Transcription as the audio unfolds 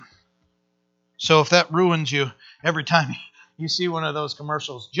So if that ruins you every time you see one of those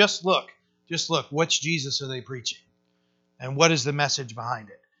commercials, just look. Which Jesus are they preaching? And what is the message behind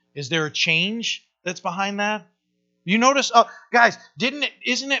it? Is there a change that's behind that? You notice, guys,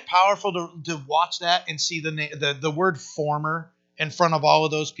 isn't it powerful to watch that and see the word former in front of all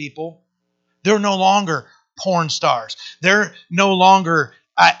of those people? They're no longer porn stars. They're no longer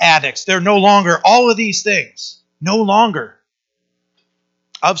addicts. They're no longer all of these things. No longer.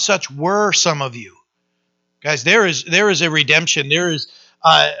 Of such were some of you. Guys, there is a redemption. There is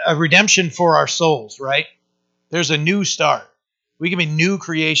a redemption for our souls, right? There's a new start. We can be new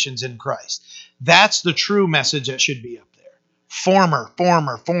creations in Christ. That's the true message that should be up there. Former.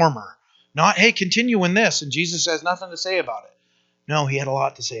 Not, hey, continue in this, and Jesus has nothing to say about it. No, he had a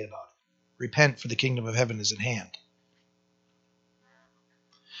lot to say about it. Repent, for the kingdom of heaven is at hand.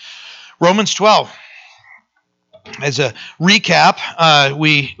 Romans 12. As a recap,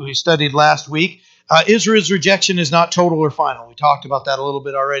 we studied last week. Israel's rejection is not total or final. We talked about that a little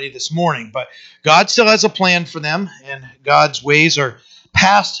bit already this morning, but God still has a plan for them, and God's ways are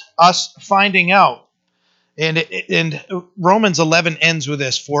past us finding out. And Romans 11 ends with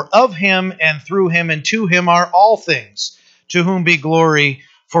this: for of him and through him and to him are all things, to whom be glory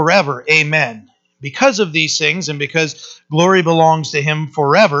forever. Amen. Because of these things, and because glory belongs to him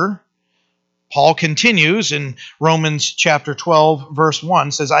forever, Paul continues in Romans chapter 12, verse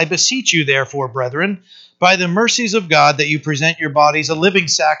 1, says, I beseech you, therefore, brethren, by the mercies of God, that you present your bodies a living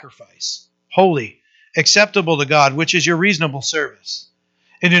sacrifice, holy, acceptable to God, which is your reasonable service.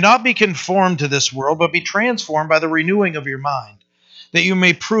 And do not be conformed to this world, but be transformed by the renewing of your mind, that you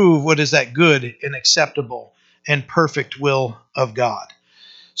may prove what is that good and acceptable and perfect will of God.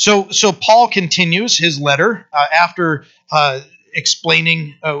 So Paul continues his letter after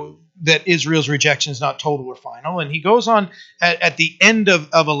explaining that Israel's rejection is not total or final. And he goes on at the end of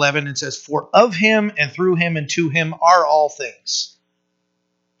 11 and says, for of him and through him and to him are all things.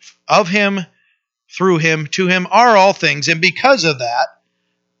 Of him, through him, to him are all things. And because of that,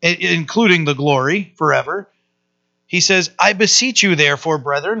 including the glory forever, he says, I beseech you, therefore,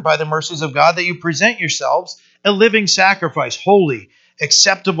 brethren, by the mercies of God, that you present yourselves a living sacrifice, holy,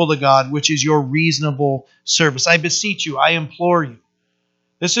 acceptable to God, which is your reasonable service. I beseech you, I implore you.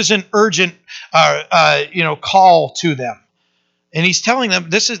 This is an urgent, call to them, and he's telling them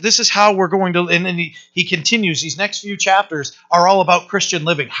this is how we're going to. And then he continues. These next few chapters are all about Christian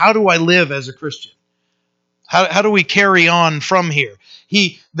living. How do I live as a Christian? How do we carry on from here?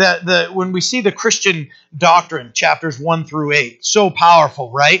 When we see the Christian doctrine, chapters 1 through 8, so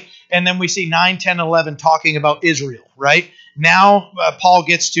powerful, right? And then we see 9, 10, 11 talking about Israel, right? Now Paul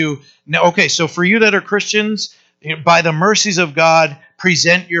gets to, okay, so for you that are Christians, by the mercies of God,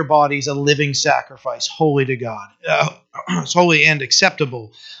 present your bodies a living sacrifice, holy to God. It's holy and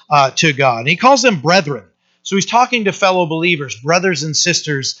acceptable to God. And he calls them brethren. So he's talking to fellow believers, brothers and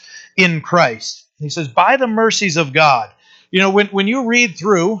sisters in Christ. He says, by the mercies of God. You know, when you read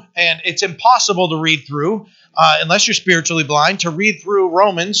through, and it's impossible to read through, unless you're spiritually blind, to read through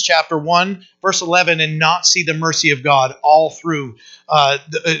Romans chapter 1, verse 11, and not see the mercy of God all through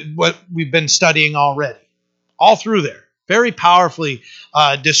what we've been studying already. All through there. Very powerfully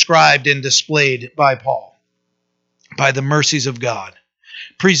described and displayed by Paul. By the mercies of God.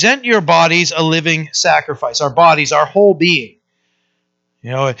 Present your bodies a living sacrifice. Our bodies, our whole being.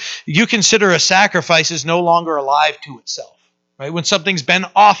 You know, you consider a sacrifice is no longer alive to itself. Right? When something's been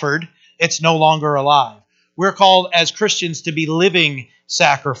offered, it's no longer alive. We're called as Christians to be living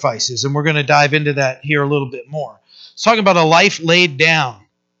sacrifices, and we're going to dive into that here a little bit more. It's talking about a life laid down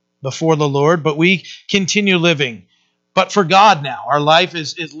before the Lord, but we continue living. But for God now, our life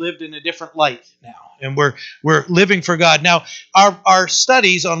is lived in a different light now, and we're living for God. Now, our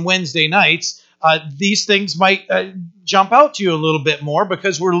studies on Wednesday nights, these things might jump out to you a little bit more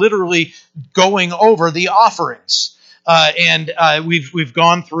because we're literally going over the offerings. And we've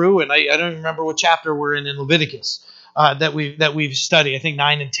gone through, and I don't remember what chapter we're in Leviticus that we've studied. I think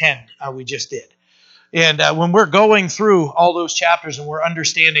 9 and 10 we just did. And when we're going through all those chapters and we're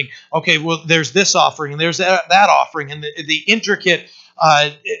understanding, okay, well, there's this offering and there's that offering, and the intricate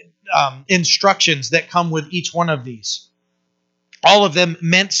instructions that come with each one of these. All of them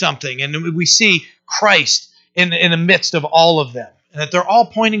meant something, and we see Christ in the midst of all of them, and that they're all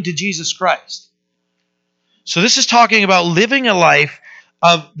pointing to Jesus Christ. So this is talking about living a life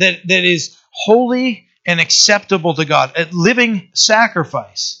that is holy and acceptable to God, a living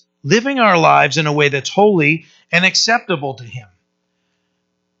sacrifice. Living our lives in a way that's holy and acceptable to Him.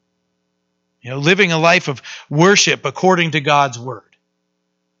 You know, living a life of worship according to God's Word.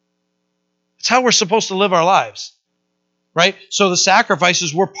 It's how we're supposed to live our lives, right? So the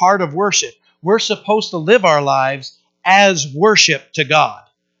sacrifices were part of worship. we're supposed to live our lives as worship to God.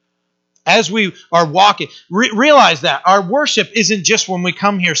 As we are walking, realize that our worship isn't just when we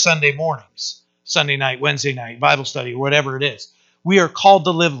come here Sunday mornings, Sunday night, Wednesday night, Bible study, whatever it is. We are called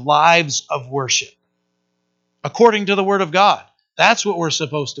to live lives of worship according to the Word of God. That's what we're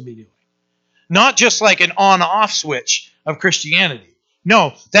supposed to be doing. Not just like an on-off switch of Christianity.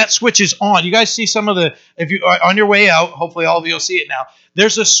 No, that switch is on. You guys see some of the, if you are on your way out, hopefully all of you will see it now.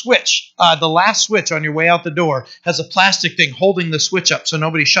 There's a switch. The last switch on your way out the door has a plastic thing holding the switch up so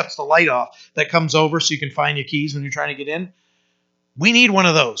nobody shuts the light off that comes over so you can find your keys when you're trying to get in. We need one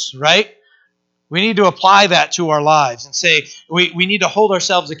of those, right? We need to apply that to our lives and say, we need to hold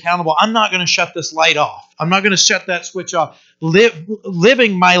ourselves accountable. I'm not going to shut this light off. I'm not going to shut that switch off.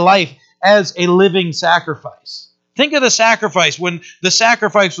 Living my life as a living sacrifice. Think of the sacrifice. When the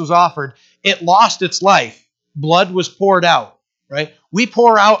sacrifice was offered, it lost its life. Blood was poured out, right? We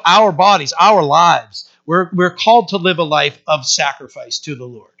pour out our bodies, our lives. We're called to live a life of sacrifice to the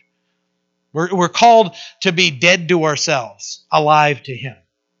Lord. We're called to be dead to ourselves, alive to Him.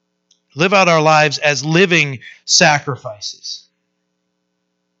 Live out our lives as living sacrifices,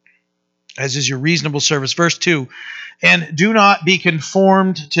 as is your reasonable service. Verse 2, and do not be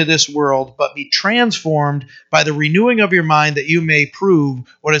conformed to this world, but be transformed by the renewing of your mind, that you may prove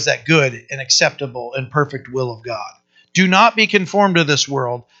what is that good and acceptable and perfect will of God. Do not be conformed to this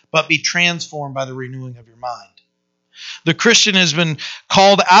world, but be transformed by the renewing of your mind. The Christian has been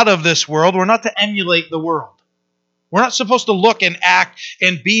called out of this world. We're not to emulate the world. We're not supposed to look and act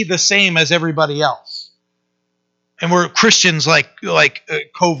and be the same as everybody else. And we're Christians like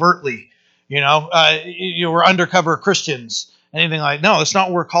covertly, we're undercover Christians, anything like. No, that's not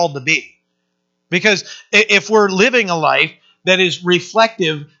what we're called to be. Because if we're living a life that is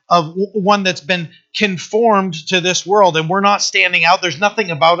reflective of one that's been conformed to this world and we're not standing out, there's nothing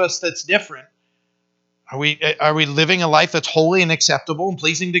about us that's different. Are we living a life that's holy and acceptable and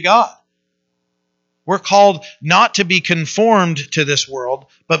pleasing to God? We're called not to be conformed to this world,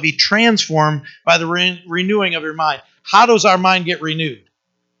 but be transformed by the renewing of your mind. How does our mind get renewed?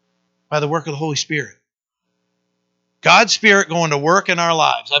 By the work of the Holy Spirit. God's Spirit going to work in our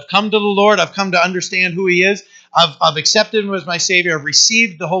lives. I've come to the Lord. I've come to understand who He is. I've accepted Him as my Savior. I've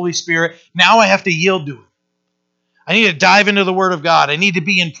received the Holy Spirit. Now I have to yield to Him. I need to dive into the Word of God. I need to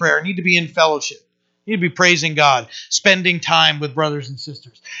be in prayer. I need to be in fellowship. You need to be praising God, spending time with brothers and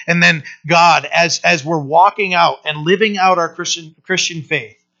sisters. And then God, as we're walking out and living out our Christian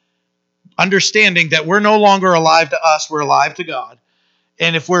faith, understanding that we're no longer alive to us, we're alive to God.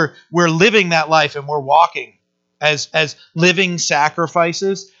 And if we're living that life and we're walking as living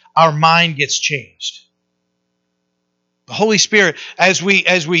sacrifices, our mind gets changed. The Holy Spirit, as we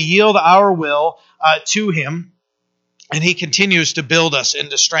yield our will to Him, and He continues to build us and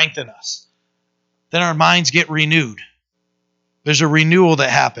to strengthen us, then our minds get renewed. There's a renewal that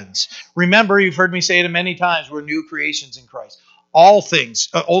happens. Remember, you've heard me say it many times, we're new creations in Christ. All things,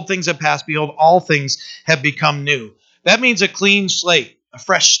 old things have passed, behold, all things have become new. That means a clean slate, a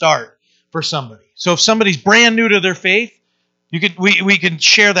fresh start for somebody. So if somebody's brand new to their faith, we can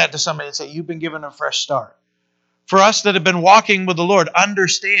share that to somebody and say, you've been given a fresh start. For us that have been walking with the Lord,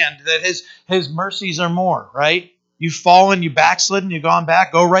 understand that His mercies are more, right? You've fallen, you backslidden, you've gone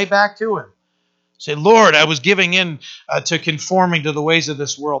back, go right back to Him. Say, Lord, I was giving in to conforming to the ways of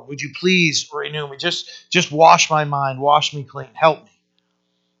this world. Would you please renew me? Just wash my mind, wash me clean, help me.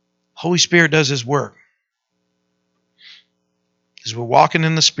 Holy Spirit does His work. As we're walking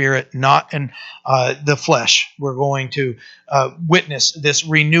in the Spirit, not in the flesh, we're going to witness this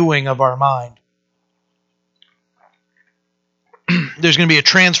renewing of our mind. There's going to be a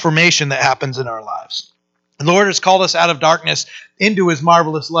transformation that happens in our lives. The Lord has called us out of darkness into His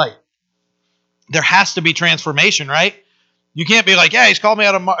marvelous light. There has to be transformation, right? You can't be like, yeah, He's called me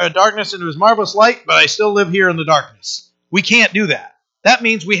out of darkness into His marvelous light, but I still live here in the darkness. We can't do that. That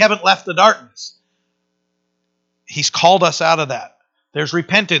means we haven't left the darkness. He's called us out of that. There's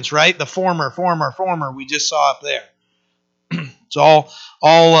repentance, right? The former we just saw up there. It's all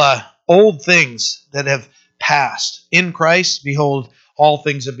old things that have passed. In Christ, behold, all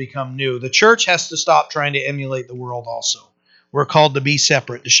things have become new. The church has to stop trying to emulate the world also. We're called to be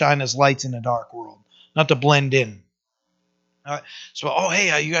separate, to shine as lights in a dark world, not to blend in. So,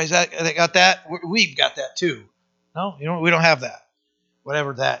 hey, you guys got that? We've got that too. No, we don't have that.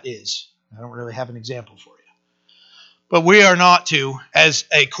 Whatever that is. I don't really have an example for you. But we are not to, as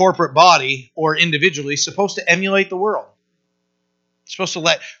a corporate body or individually, supposed to emulate the world. We're supposed to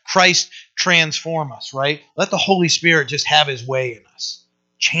let Christ transform us, right? Let the Holy Spirit just have His way in us.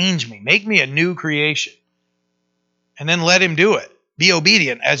 Change me. Make me a new creation. And then let Him do it. Be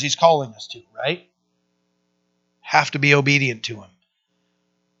obedient as he's calling us to, right? Have to be obedient to him.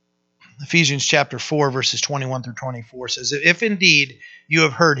 Ephesians chapter 4, verses 21 through 24 says, if indeed you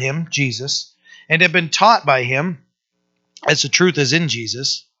have heard him, Jesus, and have been taught by him, as the truth is in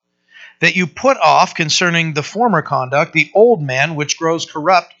Jesus, that you put off concerning the former conduct the old man which grows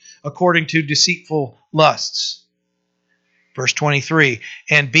corrupt according to deceitful lusts. Verse 23,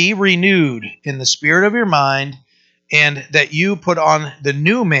 and be renewed in the spirit of your mind, and that you put on the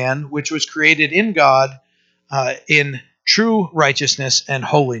new man which was created in God in true righteousness and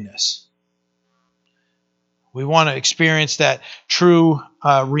holiness. We want to experience that true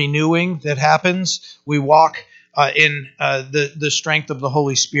renewing that happens. We walk in the strength of the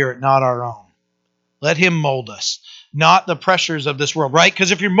Holy Spirit, not our own. Let him mold us, not the pressures of this world, right?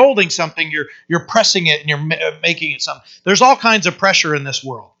 Because if you're molding something, you're pressing it and you're making it something. There's all kinds of pressure in this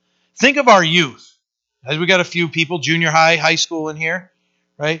world. Think of our youth. As we got a few people, junior high, high school in here,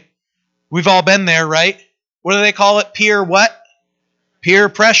 right? We've all been there, right? What do they call it? Peer what? Peer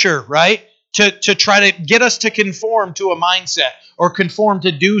pressure, right? To try to get us to conform to a mindset or conform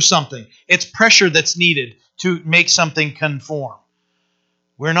to do something. It's pressure that's needed to make something conform.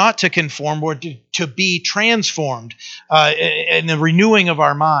 We're not to conform, we're to be transformed in the renewing of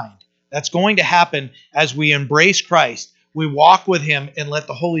our mind. That's going to happen as we embrace Christ. We walk with him and let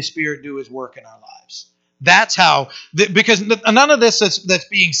the Holy Spirit do his work in our lives. That's how, because none of this that's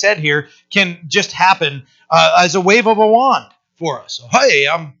being said here can just happen as a wave of a wand for us. So, hey,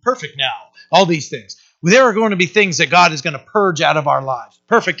 I'm perfect now. All these things. There are going to be things that God is going to purge out of our lives.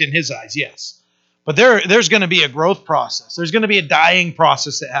 Perfect in his eyes, yes. But there's going to be a growth process. There's going to be a dying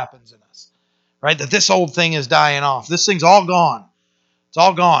process that happens in us, right? That this old thing is dying off. This thing's all gone. It's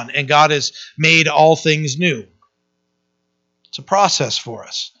all gone. And God has made all things new. It's a process for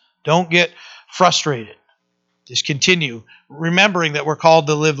us. Don't get frustrated. Just continue remembering that we're called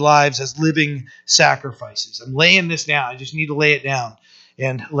to live lives as living sacrifices. I'm laying this down. I just need to lay it down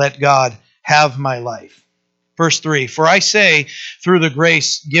and let God have my life. Verse 3, for I say through the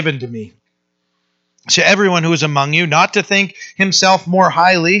grace given to me, to everyone who is among you, not to think himself more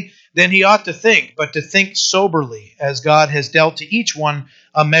highly than he ought to think, but to think soberly, as God has dealt to each one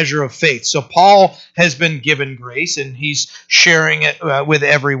a measure of faith. So Paul has been given grace, and he's sharing it with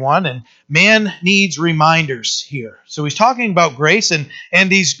everyone, and man needs reminders here. So he's talking about grace and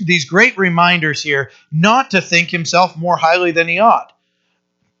these great reminders here, not to think himself more highly than he ought.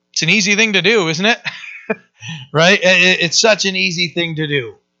 It's an easy thing to do, isn't it? Right? It's such an easy thing to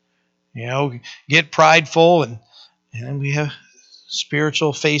do. You know, get prideful, and we have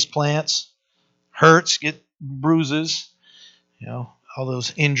spiritual face plants, hurts, get bruises, you know, all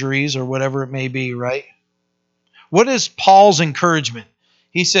those injuries or whatever it may be, right? What is Paul's encouragement?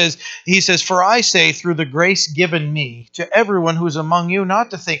 He says, for I say through the grace given me to everyone who is among you,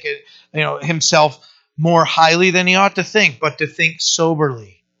 not to think himself more highly than he ought to think, but to think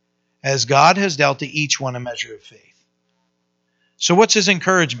soberly, as God has dealt to each one a measure of faith. So what's his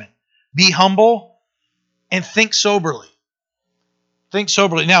encouragement? Be humble and think soberly. Think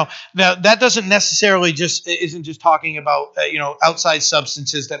soberly. Now that doesn't necessarily isn't just talking about outside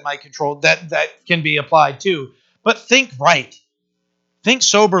substances that might control that can be applied too. But think right. Think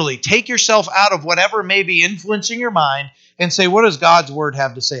soberly. Take yourself out of whatever may be influencing your mind and say, what does God's word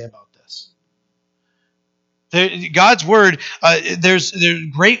have to say about this? God's word, there's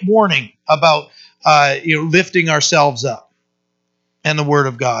great warning about lifting ourselves up and the word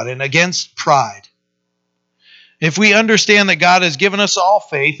of God and against pride. If we understand that God has given us all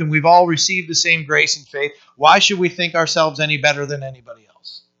faith and we've all received the same grace and faith, why should we think ourselves any better than anybody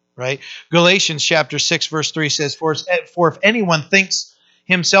else? Right? Galatians chapter 6 verse 3 says, For if anyone thinks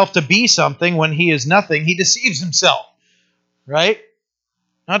himself to be something when he is nothing, he deceives himself. Right?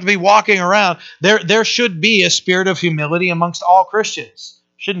 Not to be walking around. There should be a spirit of humility amongst all Christians.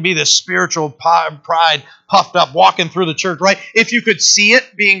 Shouldn't be this spiritual pride puffed up walking through the church, right? If you could see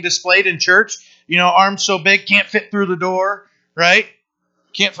it being displayed in church, arms so big, can't fit through the door, right?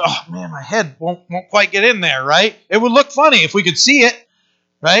 Oh man, my head won't quite get in there, right? It would look funny if we could see it,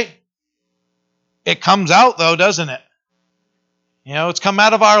 right? It comes out though, doesn't it? It's come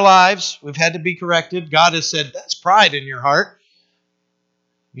out of our lives. We've had to be corrected. God has said, that's pride in your heart.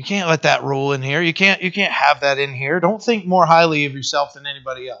 You can't let that rule in here. You can't have that in here. Don't think more highly of yourself than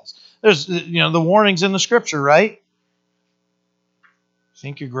anybody else. There's the warnings in the scripture, right?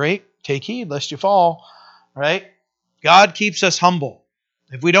 Think you're great? Take heed lest you fall, right? God keeps us humble.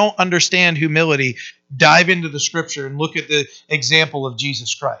 If we don't understand humility, dive into the scripture and look at the example of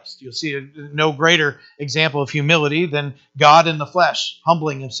Jesus Christ. You'll see no greater example of humility than God in the flesh,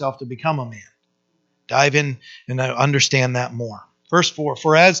 humbling himself to become a man. Dive in and understand that more. Verse 4,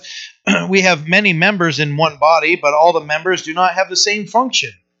 for as we have many members in one body, but all the members do not have the same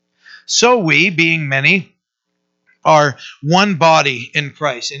function, so we, being many, are one body in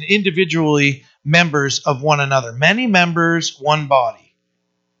Christ and individually members of one another. Many members, one body.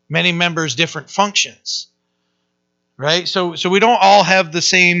 Many members, different functions. Right? So we don't all have the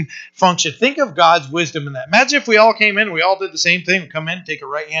same function. Think of God's wisdom in that. Imagine if we all came in, we all did the same thing. We come in, take a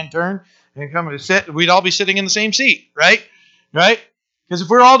right-hand turn, and come and sit. We'd all be sitting in the same seat, right? Right? Because if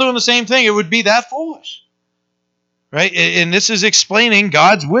we're all doing the same thing, it would be that foolish. Right? And this is explaining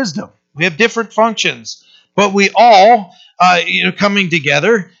God's wisdom. We have different functions, but we all, coming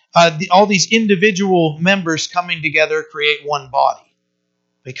together, all these individual members coming together create one body.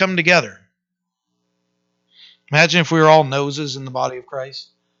 They come together. Imagine if we were all noses in the body of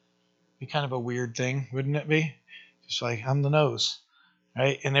Christ. It'd be kind of a weird thing, wouldn't it be? Just like, I'm the nose.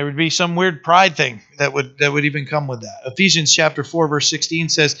 Right? And there would be some weird pride thing that would even come with that. Ephesians chapter 4, verse 16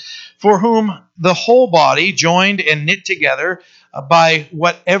 says, for whom the whole body, joined and knit together by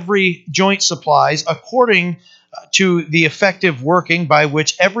what every joint supplies, according to the effective working by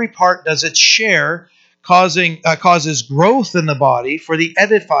which every part does its share, causes growth in the body for the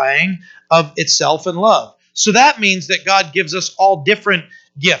edifying of itself in love. So that means that God gives us all different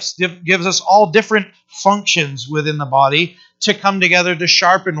gifts, gives us all different functions within the body to come together to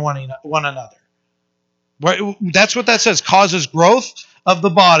sharpen one another. That's what that says, causes growth of the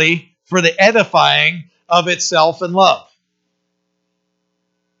body for the edifying of itself in love.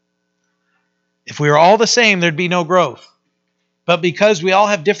 If we were all the same, there'd be no growth. But because we all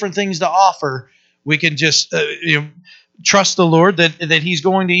have different things to offer, we can just trust the Lord that He's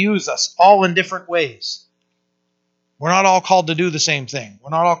going to use us all in different ways. We're not all called to do the same thing. We're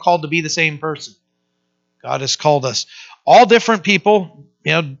not all called to be the same person. God has called us all different people,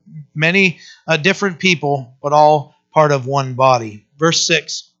 many different people, but all part of one body. Verse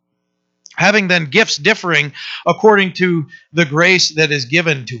 6, having then gifts differing according to the grace that is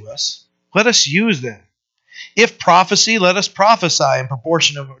given to us, let us use them. If prophecy, let us prophesy in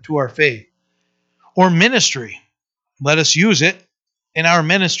proportion to our faith. Or ministry, let us use it in our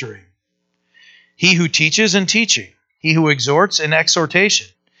ministry. He who teaches in teaching. He who exhorts in exhortation.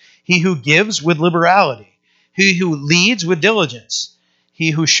 He who gives with liberality. He who leads with diligence.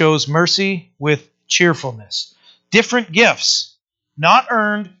 He who shows mercy with cheerfulness. Different gifts, not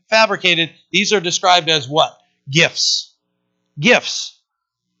earned, fabricated. These are described as what? Gifts. Gifts.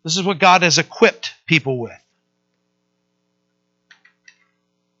 This is what God has equipped people with.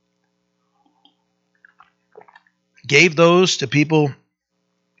 Gave those to people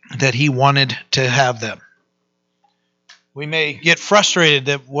that He wanted to have them. We may get frustrated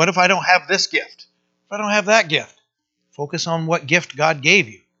that, what if I don't have this gift? If I don't have that gift? Focus on what gift God gave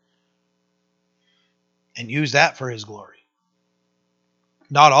you and use that for His glory.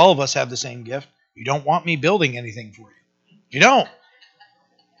 Not all of us have the same gift. You don't want me building anything for you. You don't.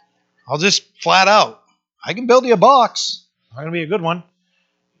 I'll just flat out, I can build you a box. Not going to be a good one.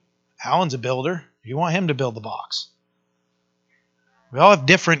 Alan's a builder. You want him to build the box. We all have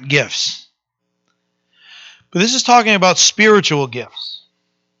different gifts. But this is talking about spiritual gifts.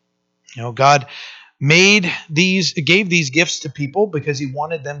 God gave these gifts to people because He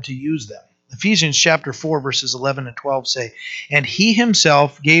wanted them to use them. Ephesians chapter 4, verses 11 and 12 say, and He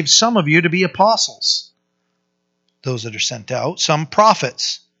Himself gave some of you to be apostles, those that are sent out, some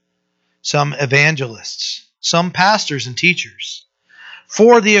prophets, some evangelists, some pastors and teachers,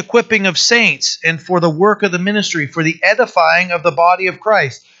 for the equipping of saints and for the work of the ministry, for the edifying of the body of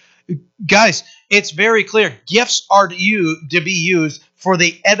Christ. Guys, it's very clear. Gifts are to be used for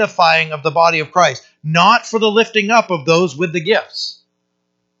the edifying of the body of Christ, not for the lifting up of those with the gifts.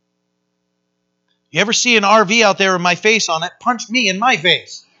 You ever see an RV out there with my face on it? Punch me in my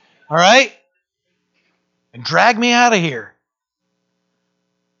face. All right? And drag me out of here.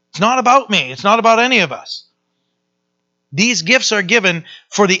 It's not about me. It's not about any of us. These gifts are given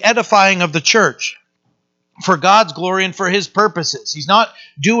for the edifying of the church, for God's glory and for His purposes. He's not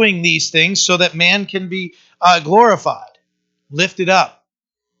doing these things so that man can be glorified, lifted up.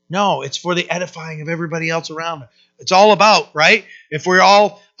 No, it's for the edifying of everybody else around him. It's all about, right? If we're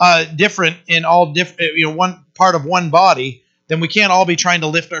all different in all different, one part of one body, then we can't all be trying to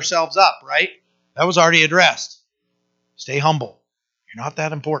lift ourselves up, right? That was already addressed. Stay humble. You're not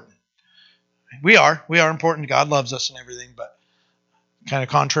that important. We are important. God loves us and everything, but kind of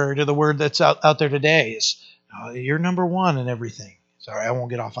contrary to the word that's out there today is you're number one in everything. Sorry, I won't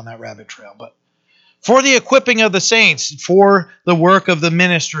get off on that rabbit trail, but for the equipping of the saints, for the work of the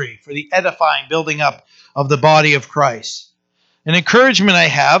ministry, for the edifying, building up of the body of Christ, An encouragement I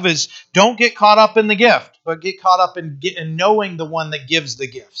have is don't get caught up in the gift, but get caught up in knowing the one that gives the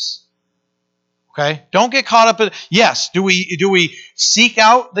gifts. Okay? Don't get caught up in, yes, do we seek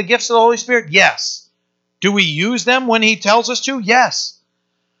out the gifts of the Holy Spirit? Yes. Do we use them when he tells us to? Yes.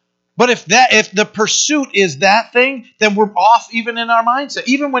 But if the pursuit is that thing, then we're off even in our mindset.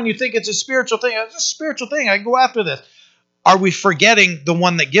 Even when you think it's a spiritual thing, it's a spiritual thing, I can go after this. Are we forgetting the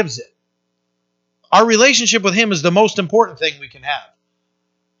one that gives it? Our relationship with him is the most important thing we can have.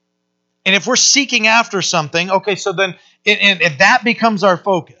 And if we're seeking after something, okay, so then, and if that becomes our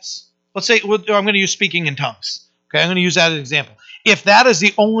focus, let's say, I'm going to use speaking in tongues. Okay, I'm going to use that as an example. If that is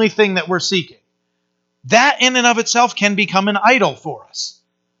the only thing that we're seeking, that in and of itself can become an idol for us.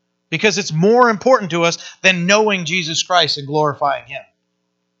 Because it's more important to us than knowing Jesus Christ and glorifying him.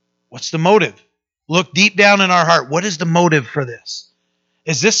 What's the motive? Look deep down in our heart. What is the motive for this?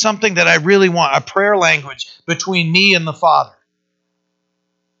 Is this something that I really want? A prayer language between me and the Father?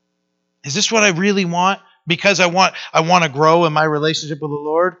 Is this what I really want? Because I want to grow in my relationship with the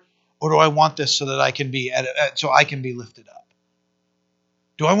Lord? Or do I want this so that I can be lifted up?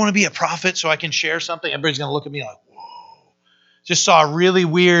 Do I want to be a prophet so I can share something? Everybody's going to look at me like, just saw a really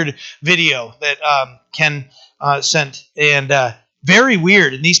weird video that Ken sent, and very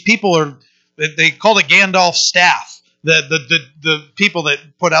weird. And these people they called it Gandalf's staff, the people that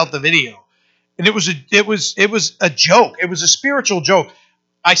put out the video, and it was a joke. It was a spiritual joke.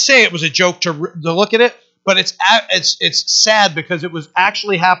 I say it was a joke to look at it, but it's sad because it was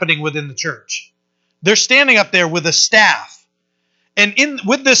actually happening within the church. They're standing up there with a staff, and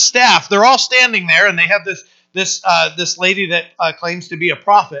with this staff, they're all standing there, and they have this lady that claims to be a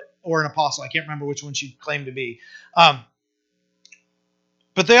prophet or an apostle. I can't remember which one she claimed to be.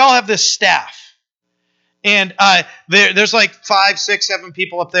 But they all have this staff. And there's like 5, 6, 7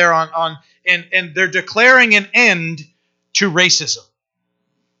 people up there and they're declaring an end to racism.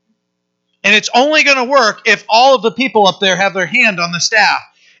 And it's only going to work if all of the people up there have their hand on the staff.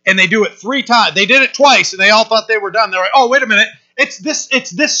 And they do it 3 times. They did it twice, and they all thought they were done. They're like, oh, wait a minute. It's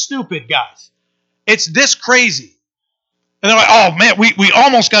this stupid, guys. It's this crazy. And they're like, oh, man, we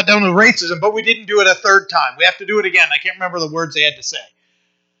almost got done with racism, but we didn't do it a 3rd time. We have to do it again. I can't remember the words they had to say.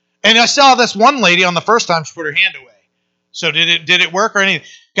 And I saw this one lady on the first time she put her hand away. So did it work or anything?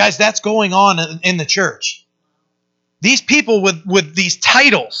 Guys, that's going on in the church. These people with these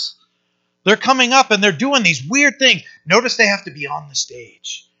titles, they're coming up and they're doing these weird things. Notice they have to be on the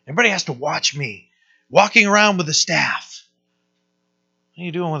stage. Everybody has to watch me walking around with a staff. What are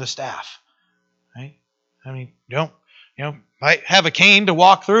you doing with a staff? Right? I mean, you might have a cane to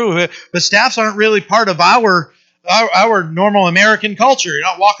walk through, but staffs aren't really part of our normal American culture. You're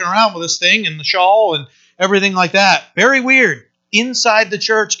not walking around with this thing and the shawl and everything like that. Very weird. Inside the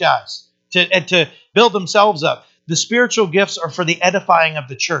church, guys, to build themselves up. The spiritual gifts are for the edifying of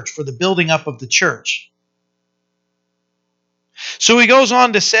the church, for the building up of the church. So he goes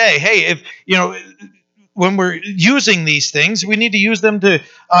on to say, hey, when we're using these things, we need to use them to,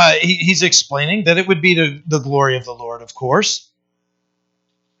 he's explaining that it would be to the glory of the Lord, of course.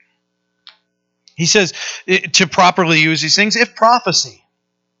 He says to properly use these things, if prophecy,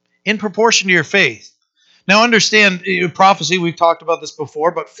 in proportion to your faith. Now understand, prophecy, we've talked about this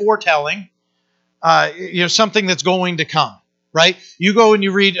before, but foretelling, something that's going to come, right? You go and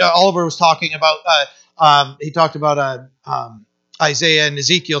you read, Oliver was talking about, he talked about Isaiah and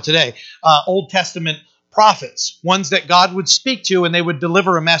Ezekiel today, Old Testament prophets, ones that God would speak to and they would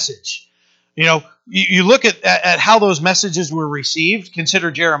deliver a message. You look at how those messages were received.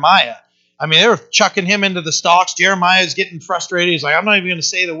 Consider Jeremiah. I mean, they were chucking him into the stocks. Jeremiah's getting frustrated. He's like, I'm not even going to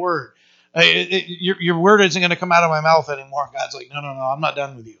say the word. Your word isn't going to come out of my mouth anymore. God's like, no, I'm not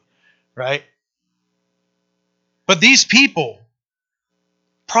done with you. Right? But these people,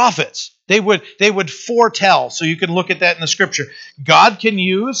 prophets, they would foretell. So you can look at that in the scripture. God can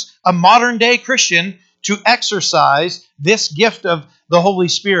use a modern day Christian to exercise this gift of the Holy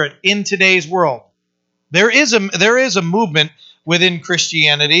Spirit in today's world. There is a movement within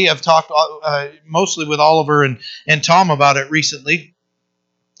Christianity. I've talked mostly with Oliver and Tom about it recently,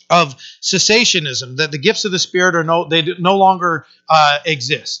 of cessationism, that the gifts of the Spirit they no longer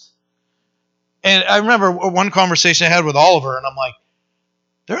exist. And I remember one conversation I had with Oliver, and I'm like,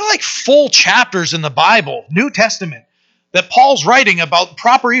 there are like full chapters in the Bible, New Testament, that Paul's writing about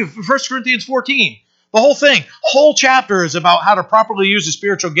proper use. 1 Corinthians 14, the whole chapter is about how to properly use a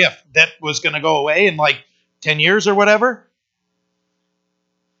spiritual gift that was going to go away in like 10 years or whatever.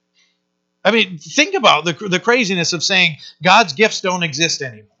 I mean, think about the craziness of saying God's gifts don't exist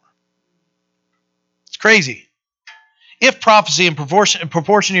anymore. It's crazy. If prophecy in proportion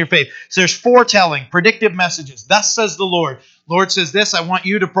to your faith. So there's foretelling, predictive messages. Thus says the Lord. Lord says this, I want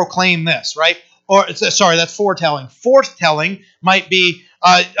you to proclaim this, right? Or, sorry, that's foretelling. Forthtelling might be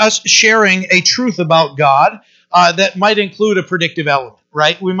us sharing a truth about God that might include a predictive element,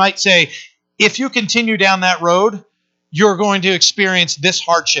 right? We might say, if you continue down that road, you're going to experience this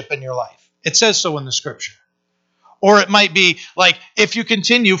hardship in your life. It says so in the scripture. Or it might be like, if you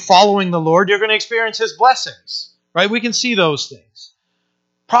continue following the Lord, you're going to experience his blessings, right? We can see those things.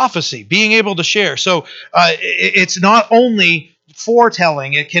 Prophecy, being able to share. So it's not only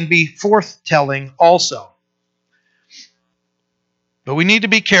foretelling, it can be forthtelling also. But we need to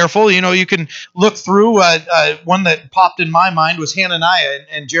be careful. You can look through. One that popped in my mind was Hananiah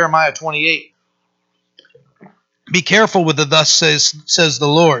and Jeremiah 28. Be careful with the thus says the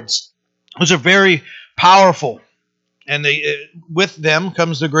Lord's. Those are very powerful. And with them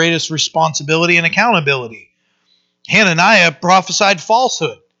comes the greatest responsibility and accountability. Hananiah prophesied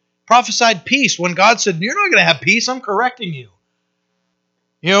falsehood, prophesied peace when God said, you're not going to have peace, I'm correcting you.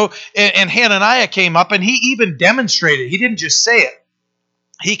 And Hananiah came up and he even demonstrated. He didn't just say it.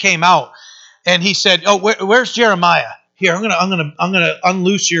 He came out and he said, "Oh, where's Jeremiah? Here, I'm gonna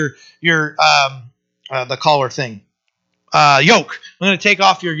unloose your the collar thing, yoke. I'm gonna take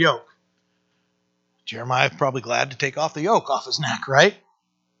off your yoke." Jeremiah probably glad to take off the yoke off his neck, right?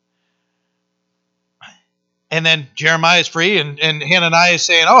 And then Jeremiah is free, and Hananiah is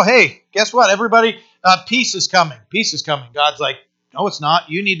saying, "Oh, hey, guess what? Everybody, peace is coming. Peace is coming." God's like, "No, it's not.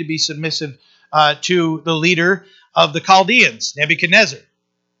 You need to be submissive to the leader of the Chaldeans, Nebuchadnezzar.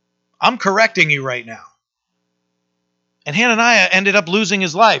 I'm correcting you right now." And Hananiah ended up losing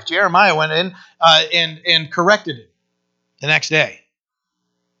his life. Jeremiah went in and corrected it the next day.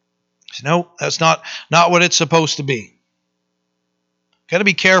 He said, no, that's not what it's supposed to be. Got to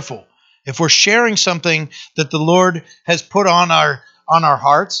be careful. If we're sharing something that the Lord has put on our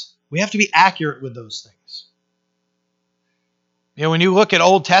hearts, we have to be accurate with those things. When you look at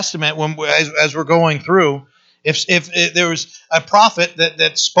Old Testament, as we're going through, if there was a prophet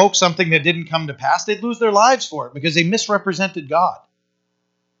that spoke something that didn't come to pass, they'd lose their lives for it because they misrepresented God.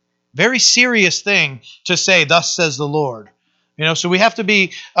 Very serious thing to say, thus says the Lord. So we have to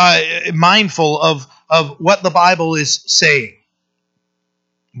be mindful of what the Bible is saying.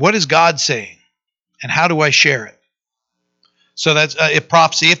 What is God saying? And how do I share it? So that's if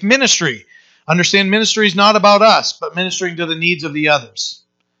prophecy. If ministry, understand ministry is not about us, but ministering to the needs of the others.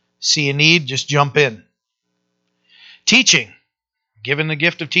 See a need, just jump in. Teaching. Given the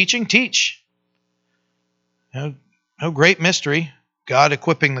gift of teaching, teach. No great mystery. God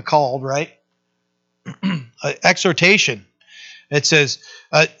equipping the called, right? Exhortation. It says,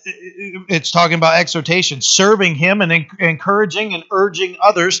 it's talking about exhortation, serving him and encouraging and urging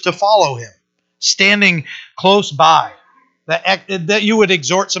others to follow him. Standing close by. That you would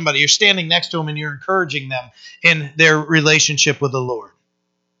exhort somebody. You're standing next to them and you're encouraging them in their relationship with the Lord.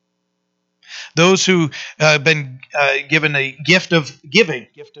 Those who have been given a gift of giving,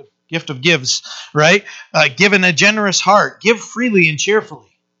 gift of gives, right? Given a generous heart, give freely and cheerfully.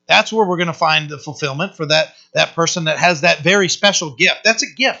 That's where we're going to find the fulfillment for that person that has that very special gift. That's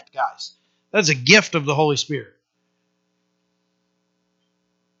a gift, guys. That's a gift of the Holy Spirit.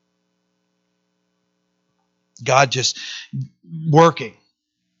 God just working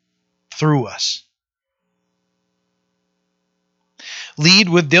through us. Lead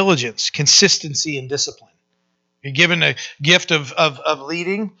with diligence, consistency, and discipline. You're given a gift of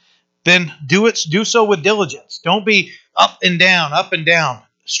leading, then do so with diligence. Don't be up and down,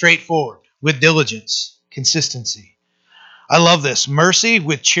 straightforward, with diligence, consistency. I love this. Mercy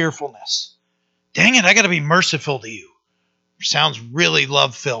with cheerfulness. Dang it, I got to be merciful to you. Sounds really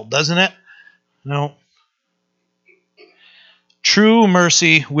love-filled, doesn't it? No. True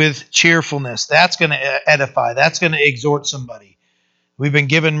mercy with cheerfulness. That's going to edify. That's going to exhort somebody. We've been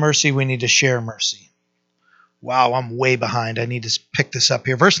given mercy. We need to share mercy. Wow, I'm way behind. I need to pick this up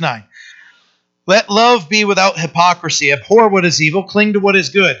here. Verse 9. Let love be without hypocrisy. Abhor what is evil. Cling to what is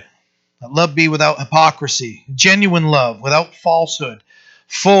good. Let love be without hypocrisy. Genuine love, without falsehood.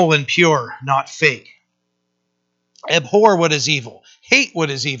 Full and pure, not fake. Abhor what is evil. Hate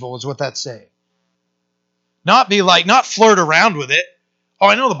what is evil is what that's saying. Not flirt around with it. Oh,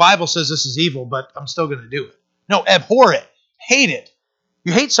 I know the Bible says this is evil, but I'm still going to do it. No, abhor it. Hate it.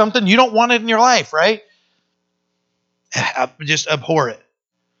 You hate something, you don't want it in your life, right? Just abhor it.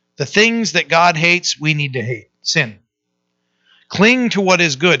 The things that God hates, we need to hate. Sin. Cling to what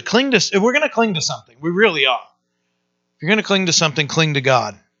is good. If we're going to cling to something, we really are. If you're going to cling to something, cling to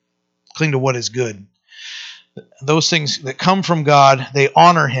God. Cling to what is good. Those things that come from God, they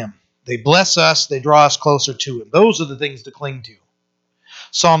honor him. They bless us. They draw us closer to him. Those are the things to cling to.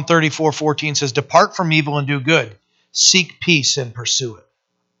 Psalm 34:14 says, depart from evil and do good. Seek peace and pursue it.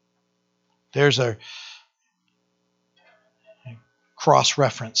 There's a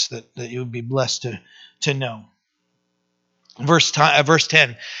cross-reference that you would be blessed to know. Verse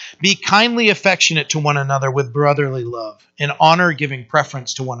 10, be kindly affectionate to one another with brotherly love, in honor giving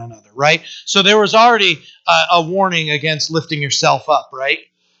preference to one another, right? So there was already a warning against lifting yourself up, right?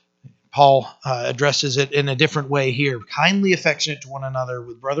 Paul addresses it in a different way here. Kindly affectionate to one another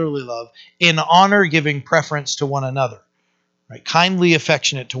with brotherly love, in honor giving preference to one another, right? Kindly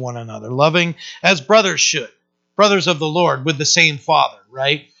affectionate to one another, loving as brothers should, brothers of the Lord with the same Father,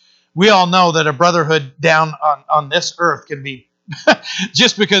 right? We all know that a brotherhood down on this earth can be,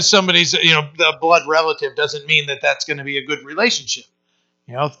 just because somebody's, the blood relative doesn't mean that that's going to be a good relationship.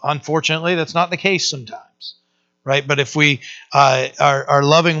 Unfortunately, that's not the case sometimes, right? But if we are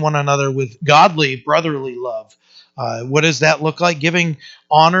loving one another with godly, brotherly love, what does that look like? Giving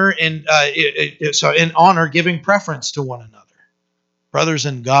honor in honor, giving preference to one another, brothers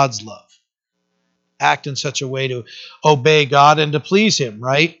in God's love. Act in such a way to obey God and to please Him,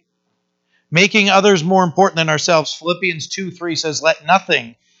 right? Making others more important than ourselves. Philippians 2:3 says, let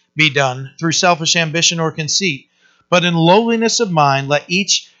nothing be done through selfish ambition or conceit, but in lowliness of mind, let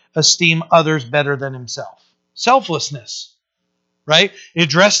each esteem others better than himself. Selflessness, right? He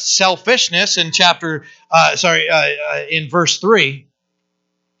addressed selfishness in in verse 3,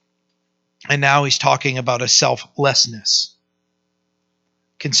 and now he's talking about a selflessness.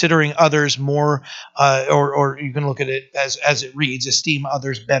 Considering others more, or you can look at it as it reads, esteem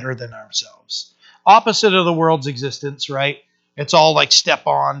others better than ourselves. Opposite of the world's existence, right? It's all like step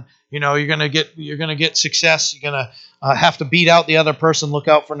on. You're gonna get success. You're gonna have to beat out the other person. Look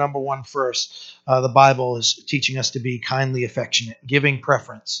out for number one first. The Bible is teaching us to be kindly affectionate, giving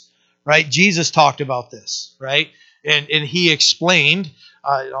preference, right? Jesus talked about this, right? And he explained.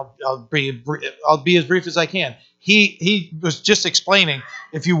 I'll be as brief as I can. He was just explaining,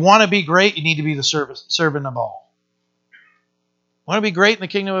 if you want to be great, you need to be the servant of all. Want to be great in the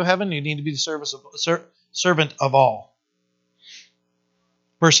kingdom of heaven, you need to be the servant of all.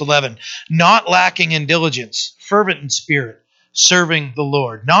 Verse 11, not lacking in diligence, fervent in spirit, serving the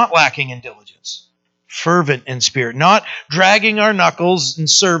Lord. Not lacking in diligence, fervent in spirit, not dragging our knuckles and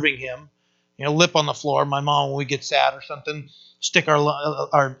serving Him. Lip on the floor. My mom, when we get sad or something, stick our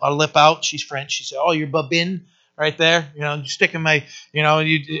lip out. She's French. She said, "Oh, you're babin." Right there, sticking my,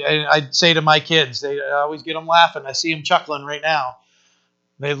 I'd say to my kids, I always get them laughing. I see them chuckling right now.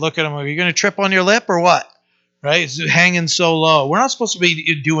 They look at them, are you going to trip on your lip or what? Right? It's hanging so low. We're not supposed to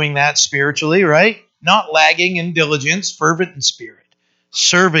be doing that spiritually, right? Not lagging in diligence, fervent in spirit,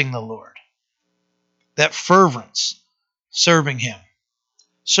 serving the Lord. That fervence, serving Him,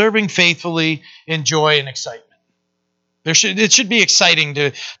 serving faithfully in joy and excitement. It should be exciting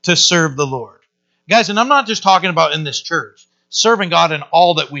to serve the Lord. Guys, and I'm not just talking about in this church, serving God in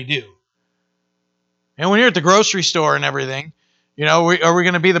all that we do. And when you're at the grocery store and everything, are we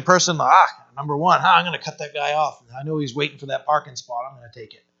going to be the person, number one, I'm going to cut that guy off. I know he's waiting for that parking spot. I'm going to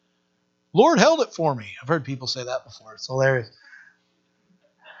take it. Lord held it for me. I've heard people say that before. It's hilarious.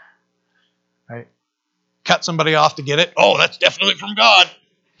 Right? Cut somebody off to get it. Oh, that's definitely from God.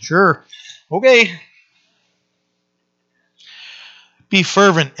 Sure. Okay. Be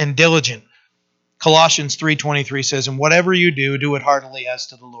fervent and diligent. Colossians 3:23 says, and whatever you do, do it heartily as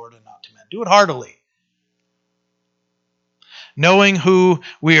to the Lord and not to men. Do it heartily. Knowing who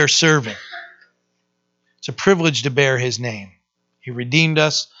we are serving. It's a privilege to bear His name. He redeemed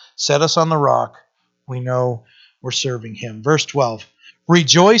us, set us on the rock. We know we're serving Him. Verse 12,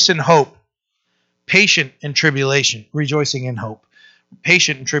 rejoice in hope, patient in tribulation. Rejoicing in hope,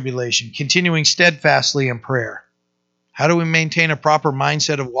 patient in tribulation, continuing steadfastly in prayer. How do we maintain a proper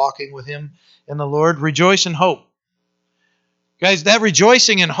mindset of walking with Him in the Lord? Rejoice in hope. Guys, that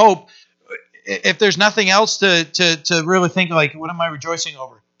rejoicing in hope, if there's nothing else to really think like, what am I rejoicing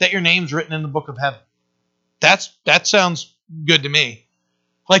over? That your name's written in the book of heaven. That sounds good to me.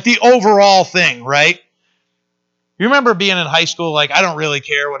 Like the overall thing, right? You remember being in high school, like, I don't really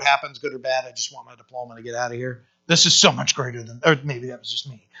care what happens, good or bad. I just want my diploma to get out of here. This is so much greater than, or maybe that was just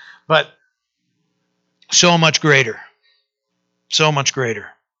me, but so much greater. So much greater.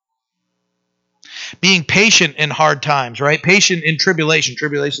 Being patient in hard times, right? Patient in tribulation.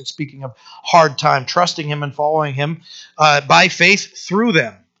 Tribulation, speaking of hard time. Trusting Him and following Him by faith through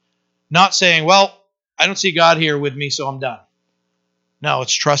them. Not saying, well, I don't see God here with me, so I'm done. No,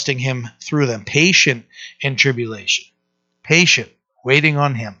 it's trusting Him through them. Patient in tribulation. Patient, waiting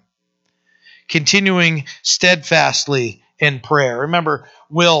on Him. Continuing steadfastly in prayer. Remember,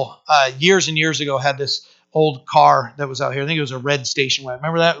 Will, years and years ago, had this old car that was out here. I think it was a red station wagon.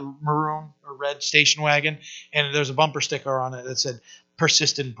 Remember that maroon or red station wagon? And there's a bumper sticker on it that said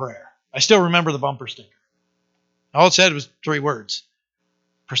persistent prayer. I still remember the bumper sticker. All it said was 3 words: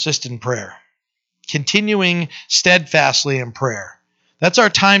 persistent prayer. Continuing steadfastly in prayer. That's our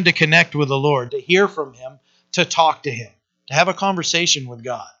time to connect with the Lord, to hear from Him, to talk to Him, to have a conversation with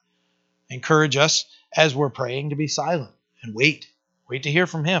God. Encourage us as we're praying to be silent and wait. Wait to hear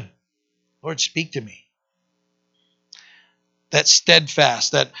from Him. Lord, speak to me. That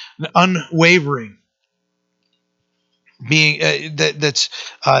steadfast, that unwavering being, that's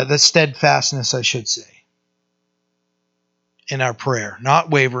that steadfastness, I should say, in our prayer, not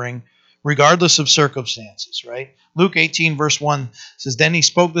wavering, regardless of circumstances, right? Luke 18, verse 1 says, Then he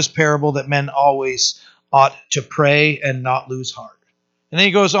spoke this parable that men always ought to pray and not lose heart. And then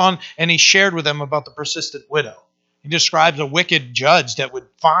he goes on and he shared with them about the persistent widow. He describes a wicked judge that would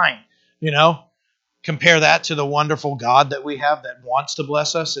fine, compare that to the wonderful God that we have that wants to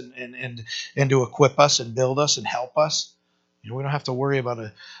bless us and to equip us and build us and help us. We don't have to worry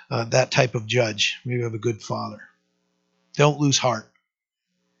about that type of judge. We have a good Father. Don't lose heart.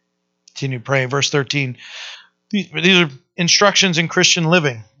 Continue praying. Verse 13. These are instructions in Christian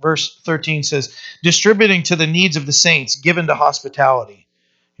living. Verse 13 says, distributing to the needs of the saints, given to hospitality.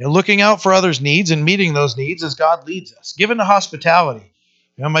 Looking out for others' needs and meeting those needs as God leads us. Given to hospitality.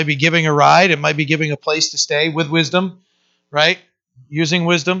 It might be giving a ride. It might be giving a place to stay with wisdom, right? Using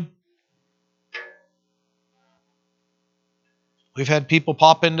wisdom. We've had people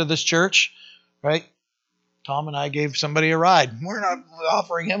pop into this church, right? Tom and I gave somebody a ride. We're not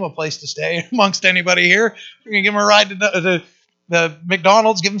offering him a place to stay amongst anybody here. We're going to give him a ride to the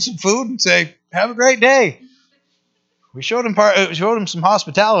McDonald's, give him some food, and say, have a great day. We showed him some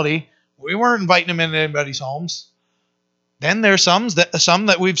hospitality. We weren't inviting him into anybody's homes. Then there's some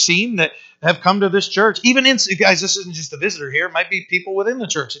that we've seen that have come to this church. Even guys, this isn't just a visitor here. It might be people within the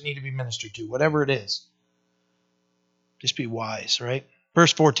church that need to be ministered to, whatever it is. Just be wise, right?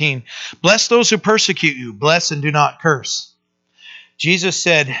 Verse 14, bless those who persecute you, bless and do not curse. Jesus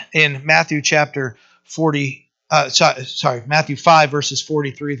said in Matthew chapter 5, verses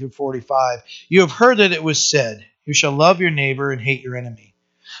 43 through 45, you have heard that it was said, you shall love your neighbor and hate your enemy.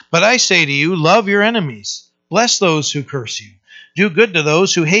 But I say to you, love your enemies, bless those who curse you, do good to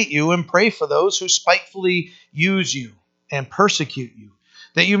those who hate you, and pray for those who spitefully use you and persecute you,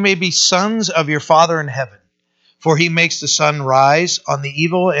 that you may be sons of your Father in heaven. For he makes the sun rise on the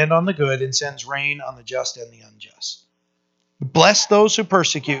evil and on the good, and sends rain on the just and the unjust. Bless those who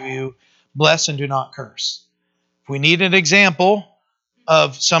persecute you. Bless and do not curse. If we need an example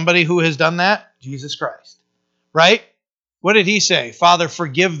of somebody who has done that, Jesus Christ. Right? What did he say? Father,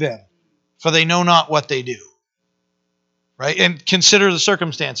 forgive them, for they know not what they do. Right? And consider the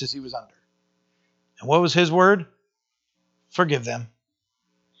circumstances he was under. And what was his word? Forgive them.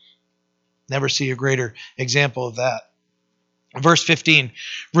 Never see a greater example of that. Verse 15,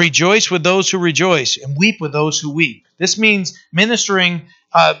 rejoice with those who rejoice and weep with those who weep. This means ministering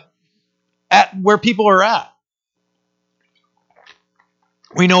at where people are at.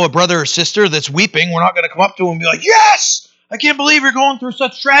 We know a brother or sister that's weeping. We're not going to come up to them and be like, yes, I can't believe you're going through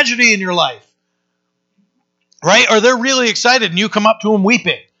such tragedy in your life. Right? Or they're really excited and you come up to them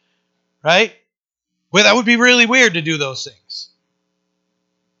weeping. Right? Well, that would be really weird to do those things.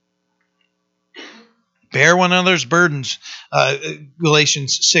 Bear one another's burdens.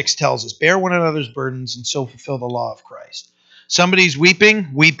 Galatians 6 tells us, bear one another's burdens and so fulfill the law of Christ. Somebody's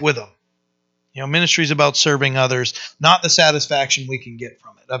weeping, weep with them. Ministry is about serving others, not the satisfaction we can get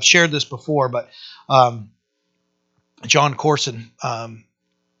from it. I've shared this before, but John Corson,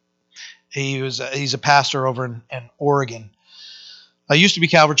 he's a pastor over in Oregon. I used to be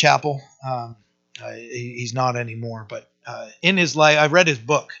Calvary Chapel. He's not anymore, but in his life, I read his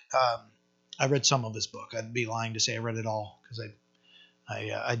book. I read some of his book. I'd be lying to say I read it all because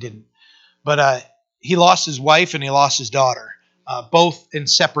I didn't. But he lost his wife and he lost his daughter, both in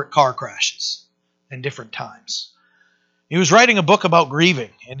separate car crashes in different times. He was writing a book about grieving,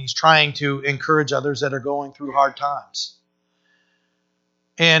 and he's trying to encourage others that are going through hard times.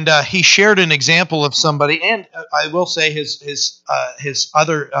 And he shared an example of somebody, and I will say his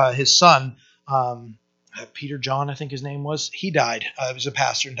son. Peter John, I think his name was. He died. He was a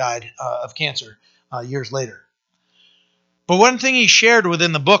pastor and died of cancer years later. But one thing he shared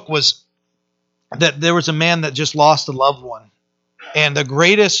within the book was that there was a man that just lost a loved one. And the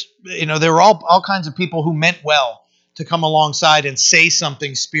greatest, there were all kinds of people who meant well to come alongside and say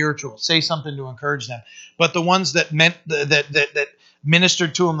something spiritual, say something to encourage them. But the ones that meant that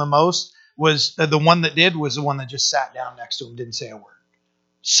ministered to him the most was the one that just sat down next to him, didn't say a word.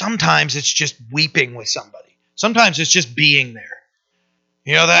 Sometimes it's just weeping with somebody. Sometimes it's just being there.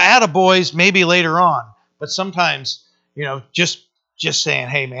 The attaboys maybe later on, but sometimes, just saying,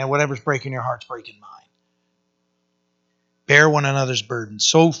 hey man, whatever's breaking your heart's breaking mine. Bear one another's burdens.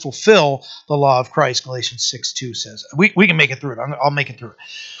 So fulfill the law of Christ, Galatians 6:2 says. We can make it through it. I'll make it through it.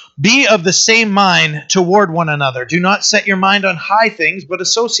 Be of the same mind toward one another. Do not set your mind on high things, but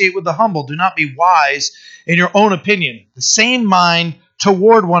associate with the humble. Do not be wise in your own opinion. The same mind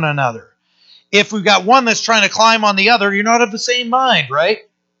toward one another. If we've got one that's trying to climb on the other, you're not of the same mind, right?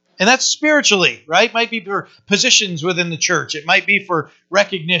 And that's spiritually, right? It might be for positions within the church. It might be for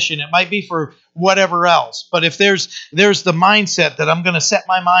recognition. It might be for whatever else. But if there's the mindset that I'm going to set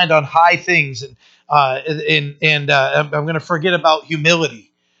my mind on high things and I'm going to forget about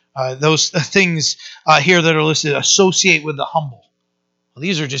humility, those things here that are listed, associate with the humble. Well,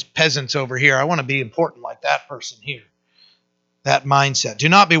 these are just peasants over here. I want to be important like that person here. That mindset. Do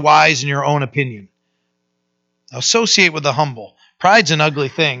not be wise in your own opinion. Associate with the humble. Pride's an ugly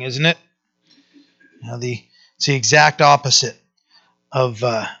thing, isn't it? It's the exact opposite of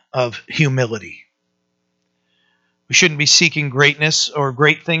humility. We shouldn't be seeking greatness or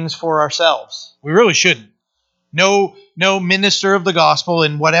great things for ourselves. We really shouldn't. No minister of the gospel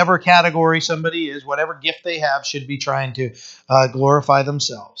in whatever category somebody is, whatever gift they have, should be trying to glorify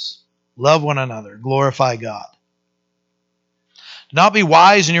themselves. Love one another. Glorify God. Do not be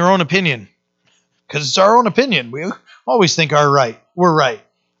wise in your own opinion, because it's our own opinion. We always think we're right.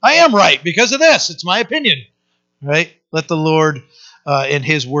 I am right because of this. It's my opinion. Right? Let the Lord and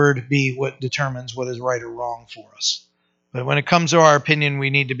His Word be what determines what is right or wrong for us. But when it comes to our opinion, we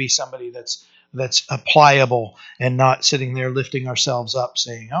need to be somebody that's pliable and not sitting there lifting ourselves up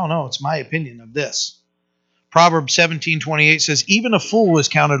saying, oh no, it's my opinion of this. Proverbs 17:28 says, even a fool is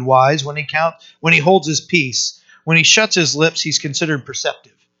counted wise when he holds his peace. When he shuts his lips, he's considered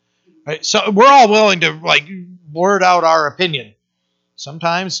perceptive. Right? So we're all willing to blurt out our opinion.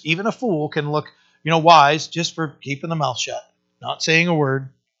 Sometimes even a fool can look, wise just for keeping the mouth shut, not saying a word.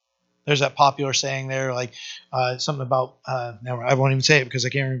 There's that popular saying there, something about, I won't even say it because I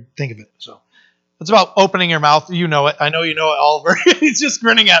can't even think of it. So it's about opening your mouth. You know it. I know you know it, Oliver. He's just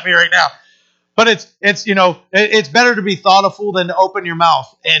grinning at me right now. But it's better to be thought a fool than to open your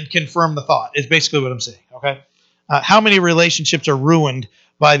mouth and confirm the thought, is basically what I'm saying, okay? How many relationships are ruined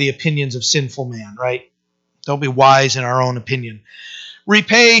by the opinions of sinful man, right? Don't be wise in our own opinion.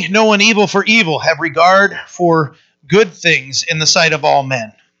 Repay no one evil for evil. Have regard for good things in the sight of all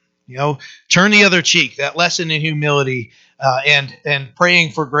men. Turn the other cheek. That lesson in humility and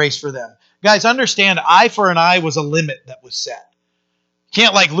praying for grace for them. Guys, understand, eye for an eye was a limit that was set. You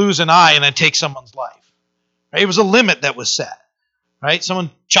can't lose an eye and then take someone's life. Right? It was a limit that was set. Right?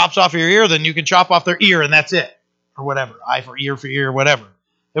 Someone chops off your ear, then you can chop off their ear and that's it. Or whatever. Eye for ear, whatever.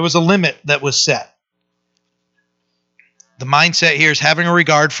 There was a limit that was set. The mindset here is having a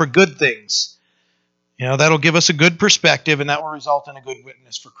regard for good things. That'll give us a good perspective and that will result in a good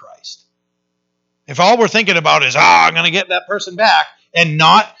witness for Christ. If all we're thinking about is, I'm going to get that person back and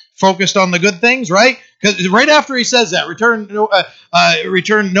not focused on the good things, right? Because right after he says that,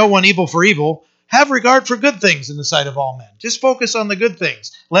 return no one evil for evil, have regard for good things in the sight of all men. Just focus on the good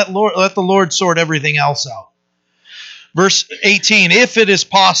things. Let the Lord sort everything else out. Verse 18, if it is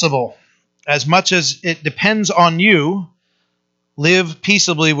possible, as much as it depends on you, live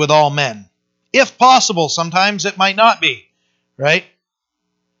peaceably with all men. If possible, sometimes it might not be, right?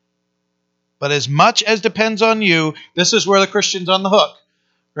 But as much as depends on you, this is where the Christian's on the hook,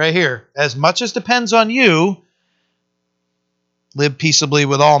 right here. As much as depends on you, live peaceably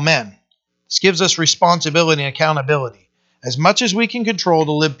with all men. This gives us responsibility and accountability. As much as we can control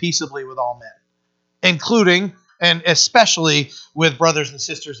to live peaceably with all men, including and especially with brothers and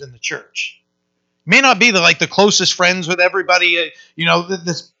sisters in the church. May not be the closest friends with everybody.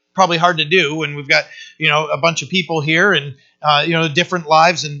 That's probably hard to do when we've got a bunch of people here and different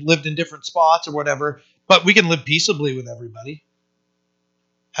lives and lived in different spots or whatever. But we can live peaceably with everybody.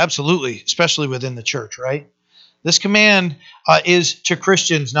 Absolutely, especially within the church, right? This command is to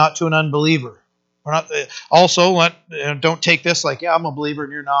Christians, not to an unbeliever. We're not. Don't take this I'm a believer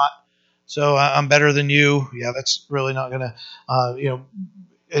and you're not. So I'm better than you. Yeah, that's really not going to,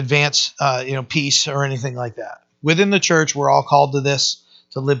 advance, peace or anything like that. Within the church, we're all called to this,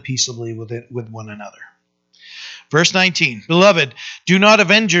 to live peaceably with one another. Verse 19, Beloved, do not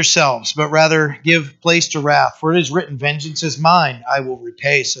avenge yourselves, but rather give place to wrath. For it is written, Vengeance is mine, I will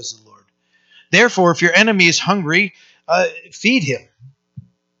repay, says the Lord. Therefore, if your enemy is hungry, feed him.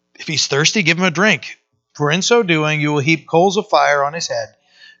 If he's thirsty, give him a drink. For in so doing, you will heap coals of fire on his head.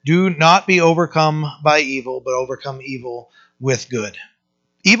 Do not be overcome by evil, but overcome evil with good.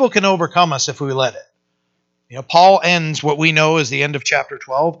 Evil can overcome us if we let it. Paul ends what we know as the end of chapter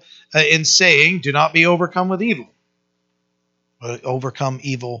 12 in saying, do not be overcome with evil, but overcome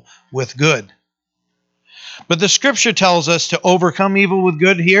evil with good. But the scripture tells us to overcome evil with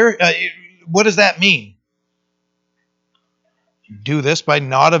good here. What does that mean? Do this by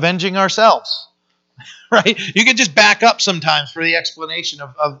not avenging ourselves, right? You can just back up sometimes for the explanation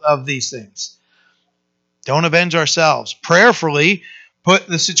of these things. Don't avenge ourselves. Prayerfully put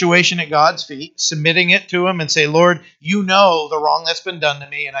the situation at God's feet, submitting it to Him and say, Lord, you know the wrong that's been done to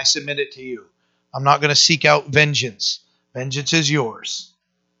me, and I submit it to you. I'm not going to seek out vengeance. Vengeance is yours.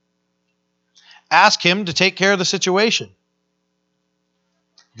 Ask Him to take care of the situation.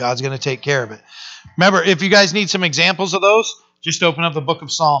 God's going to take care of it. Remember, if you guys need some examples of those, just open up the book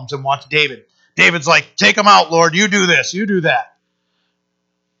of Psalms and watch David. David's like, take them out, Lord. You do this. You do that.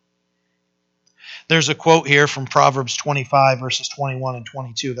 There's a quote here from Proverbs 25, verses 21 and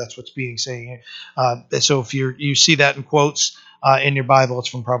 22. That's what's being said here. So if you see that in quotes in your Bible, it's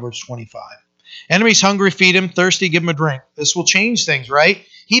from Proverbs 25. Enemy's hungry, feed him. Thirsty, give him a drink. This will change things, right?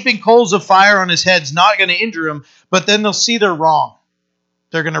 Heaping coals of fire on his head's not going to injure him, but then they'll see they're wrong.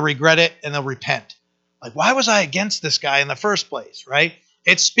 They're going to regret it, and they'll repent. Like, why was I against this guy in the first place, right?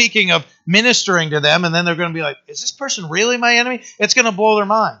 It's speaking of ministering to them, and then they're going to be like, is this person really my enemy? It's going to blow their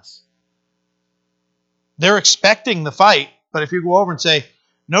minds. They're expecting the fight, but if you go over and say,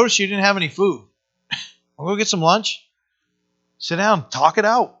 notice you didn't have any food. I'll go get some lunch. Sit down, talk it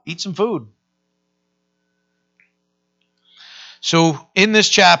out, eat some food. So in this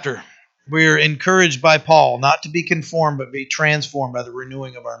chapter, we're encouraged by Paul not to be conformed, but be transformed by the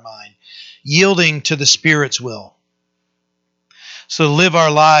renewing of our mind, yielding to the Spirit's will. So live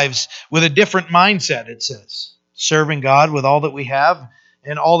our lives with a different mindset, it says, serving God with all that we have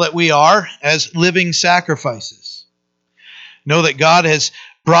and all that we are as living sacrifices. Know that God has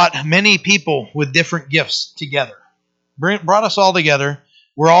brought many people with different gifts together. Brought us all together.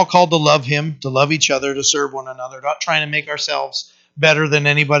 We're all called to love Him, to love each other, to serve one another, not trying to make ourselves better than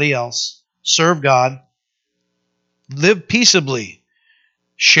anybody else. Serve God. Live peaceably.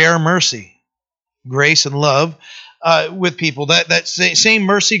 Share mercy, grace, and love with people. That same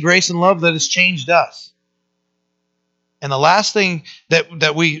mercy, grace, and love that has changed us. And the last thing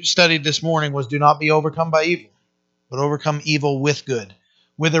that we studied this morning was do not be overcome by evil, but overcome evil with good,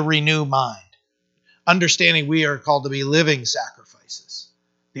 with a renewed mind. Understanding we are called to be living sacrifices.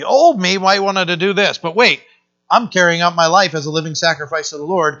 The old me might wanted to do this, but wait, I'm carrying out my life as a living sacrifice to the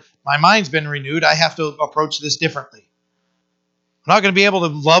Lord. My mind's been renewed. I have to approach this differently. I'm not going to be able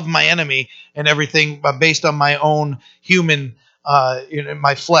to love my enemy and everything based on my own human,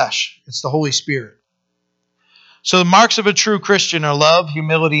 my flesh. It's the Holy Spirit. So the marks of a true Christian are love,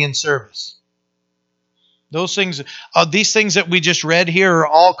 humility, and service. Those things, these things that we just read here are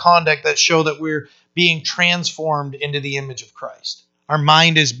all conduct that show that we're being transformed into the image of Christ. Our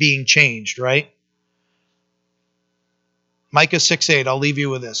mind is being changed, right? Micah 6:8, I'll leave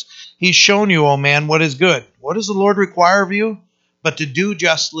you with this. He's shown you, O man, what is good. What does the Lord require of you? But to do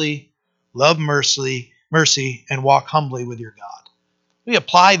justly, love mercy, and walk humbly with your God. We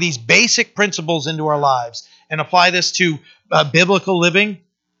apply these basic principles into our lives and apply this to biblical living,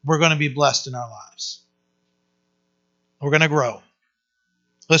 we're going to be blessed in our lives. We're going to grow.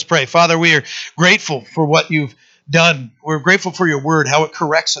 Let's pray. Father, we are grateful for what you've done. We're grateful for your word, how it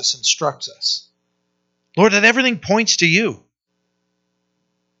corrects us, instructs us. Lord, that everything points to you.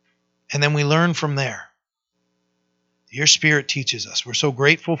 And then we learn from there. Your Spirit teaches us. We're so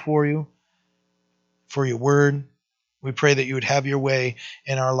grateful for you, for your word. We pray that you would have your way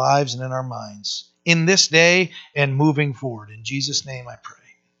in our lives and in our minds in this day and moving forward. In Jesus' name I pray.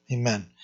 Amen.